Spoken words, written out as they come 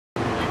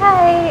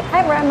Hi,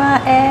 I'm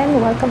Rama and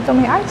welcome to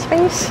my art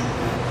space.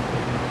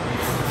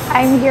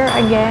 I'm here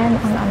again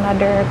on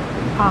another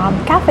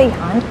cafe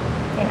hunt,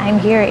 and I'm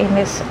here in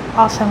this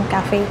awesome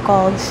cafe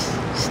called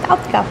Stout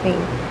Café,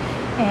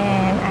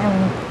 and I'm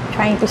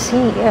trying to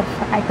see if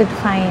I could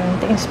find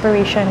the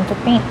inspiration to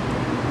paint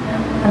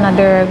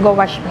another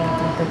gouache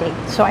painting today.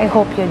 So I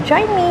hope you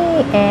join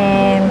me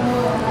and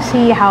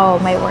see how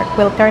my work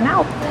will turn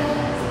out.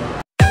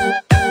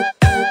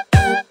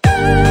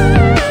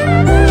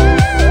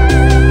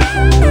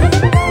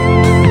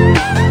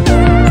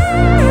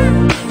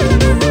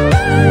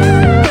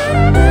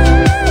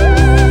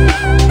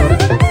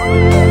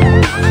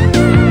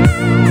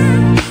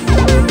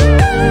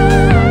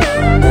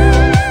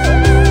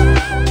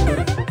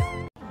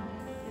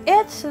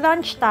 It's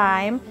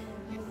lunchtime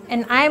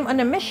and I'm on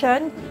a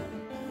mission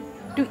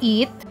to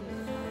eat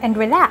and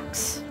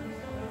relax,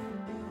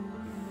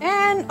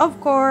 and of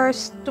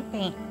course to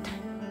paint.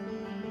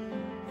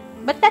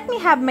 But let me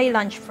have my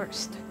lunch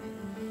first.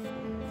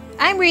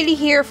 I'm really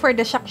here for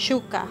the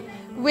shakshuka,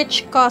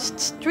 which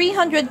costs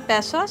 300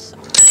 pesos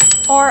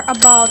or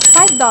about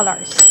 $5.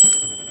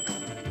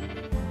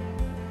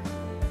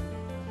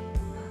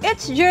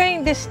 It's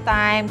during this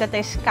time that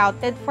I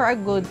scouted for a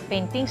good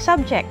painting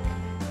subject.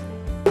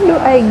 Do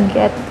I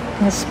get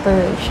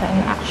inspiration?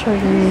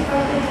 Actually,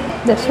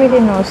 there's really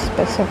no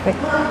specific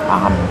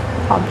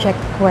object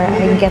where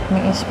I get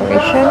my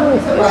inspiration.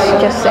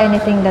 It's just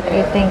anything that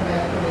I think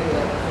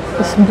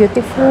is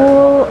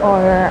beautiful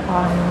or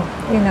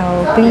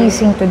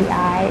pleasing to the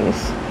eyes.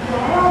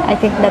 I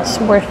think that's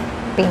worth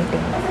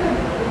painting.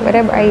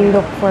 Whenever I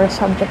look for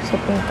subjects to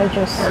paint, I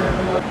just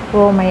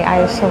roll my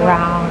eyes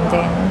around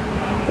and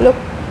look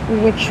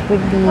which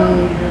would be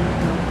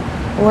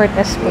worth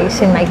a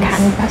space in my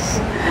canvas.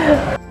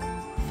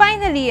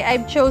 Finally,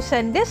 I've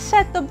chosen this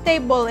set of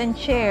table and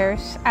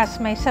chairs as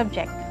my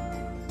subject.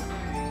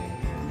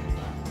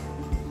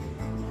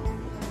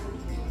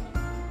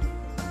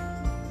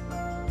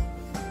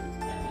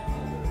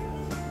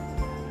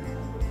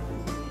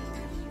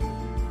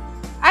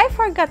 I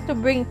forgot to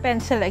bring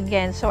pencil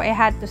again, so I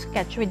had to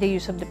sketch with the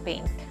use of the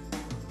paint.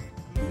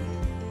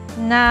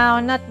 Now,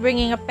 not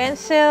bringing a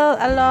pencil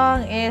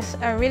along is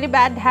a really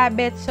bad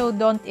habit, so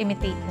don't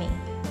imitate me.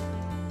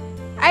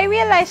 I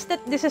realized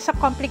that this is a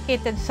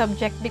complicated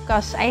subject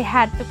because I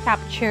had to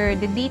capture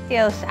the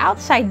details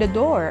outside the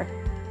door.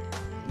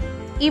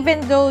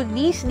 Even though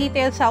these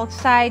details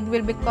outside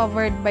will be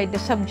covered by the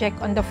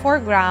subject on the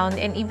foreground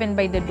and even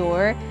by the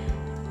door,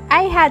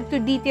 I had to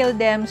detail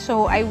them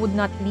so I would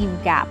not leave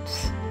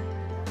gaps.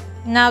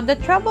 Now, the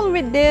trouble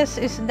with this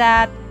is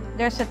that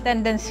there's a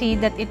tendency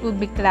that it would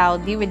be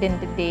cloudy within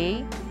the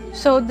day,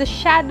 so the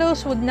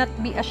shadows would not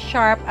be as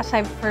sharp as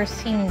I've first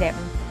seen them.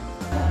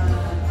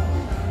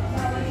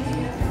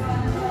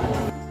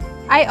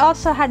 I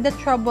also had the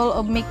trouble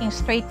of making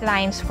straight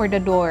lines for the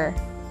door,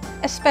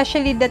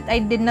 especially that I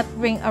did not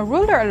bring a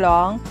ruler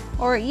along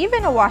or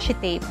even a washi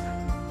tape.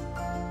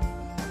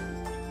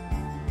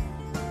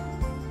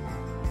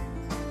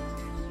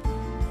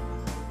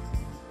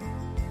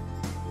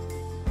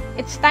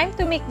 It's time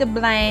to make the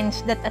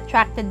blinds that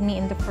attracted me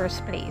in the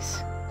first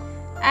place.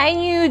 I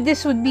knew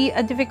this would be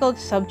a difficult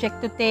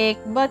subject to take,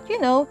 but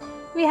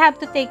we have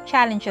to take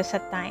challenges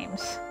at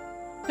times.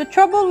 The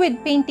trouble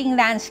with painting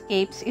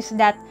landscapes is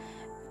that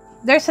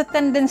there's a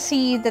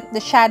tendency that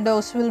the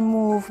shadows will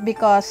move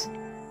because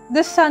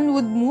the sun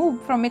would move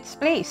from its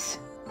place.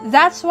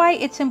 That's why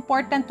it's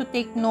important to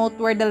take note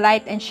where the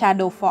light and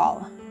shadow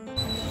fall.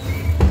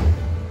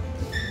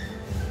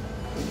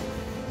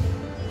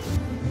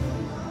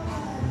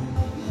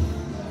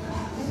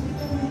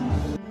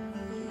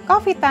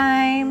 Coffee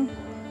time!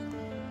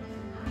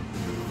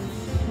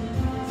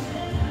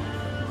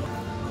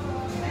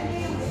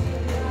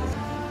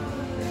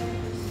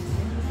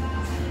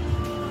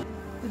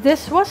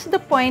 This was the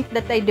point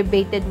that I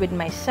debated with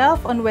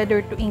myself on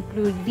whether to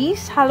include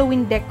these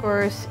Halloween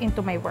decors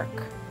into my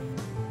work.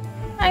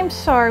 I'm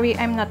sorry,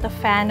 I'm not a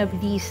fan of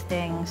these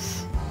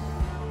things.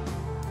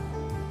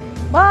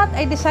 But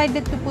I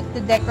decided to put the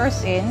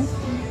decors in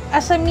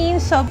as a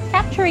means of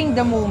capturing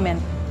the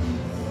moment.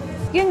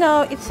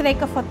 It's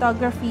like a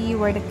photography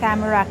where the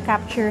camera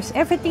captures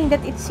everything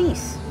that it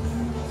sees.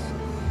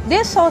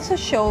 This also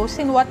shows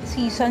in what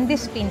season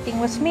this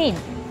painting was made.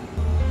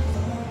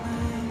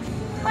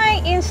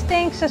 My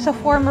instincts as a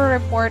former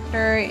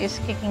reporter is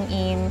kicking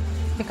in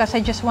because I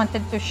just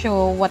wanted to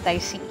show what I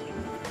see.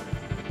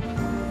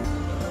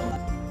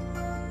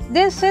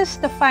 This is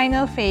the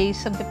final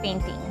phase of the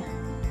painting.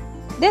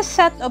 This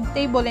set of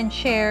table and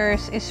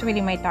chairs is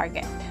really my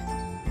target.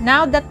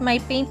 Now that my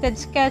painted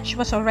sketch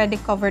was already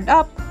covered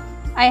up,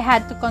 I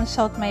had to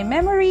consult my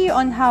memory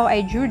on how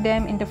I drew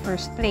them in the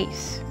first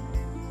place.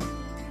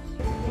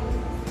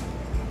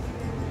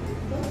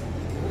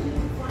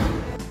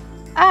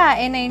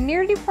 And I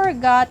nearly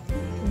forgot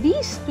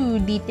these two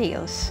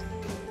details.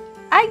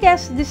 I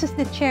guess this is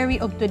the cherry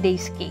of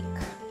today's cake.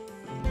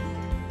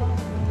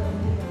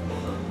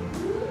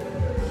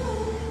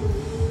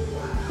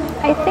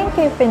 I think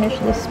I finished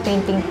this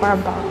painting for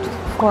about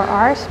 4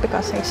 hours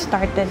because I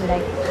started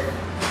like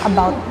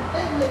about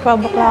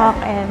 12 o'clock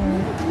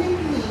and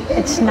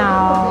it's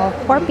now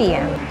 4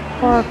 p.m.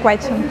 For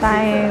quite some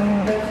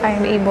time,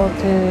 I'm able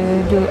to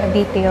do a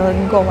detailed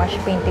gouache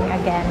painting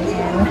again,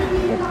 and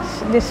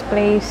this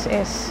place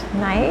is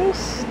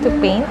nice to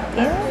paint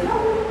in,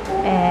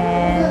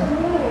 and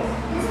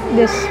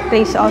this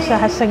place also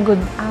has a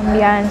good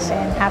ambience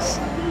and has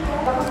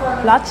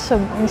lots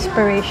of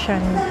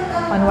inspiration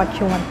on what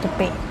you want to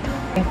paint.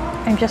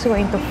 I'm just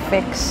going to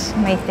fix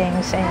my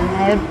things and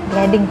I'll be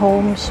heading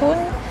home soon,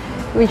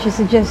 which is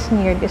just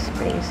near this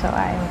place, so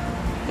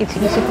it's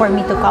easy for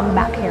me to come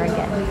back here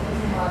again.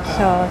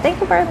 So thank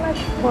you very much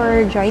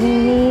for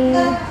joining me,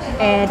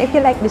 and if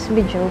you like this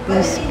video,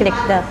 please click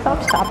the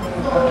thumbs up,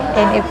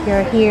 and if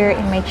you're here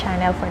in my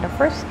channel for the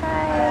first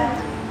time,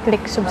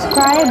 click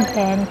subscribe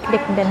and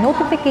click the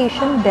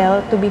notification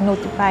bell to be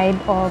notified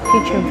of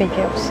future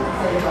videos.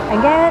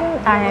 Again,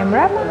 I am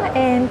Rama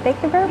and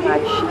thank you very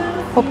much.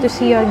 Hope to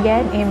see you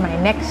again in my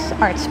next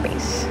art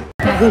space.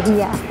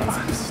 Nahihiya ako.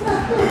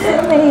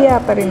 Nahihiya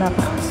pa rin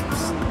ako.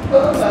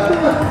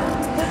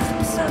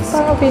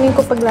 Parang feeling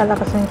ko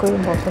paglalakasan ko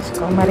yung boses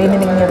ko, marinig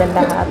nila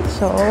lahat.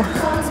 So,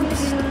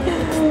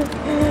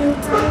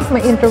 my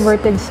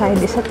introverted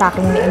side is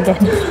attacking me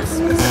again.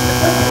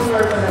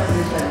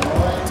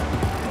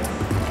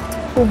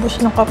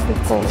 Ubus na kape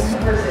ko.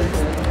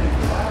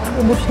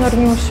 Ubus na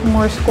rin yung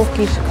s'mores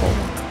cookies ko.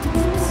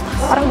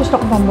 Parang gusto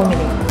ko pang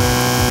bumili.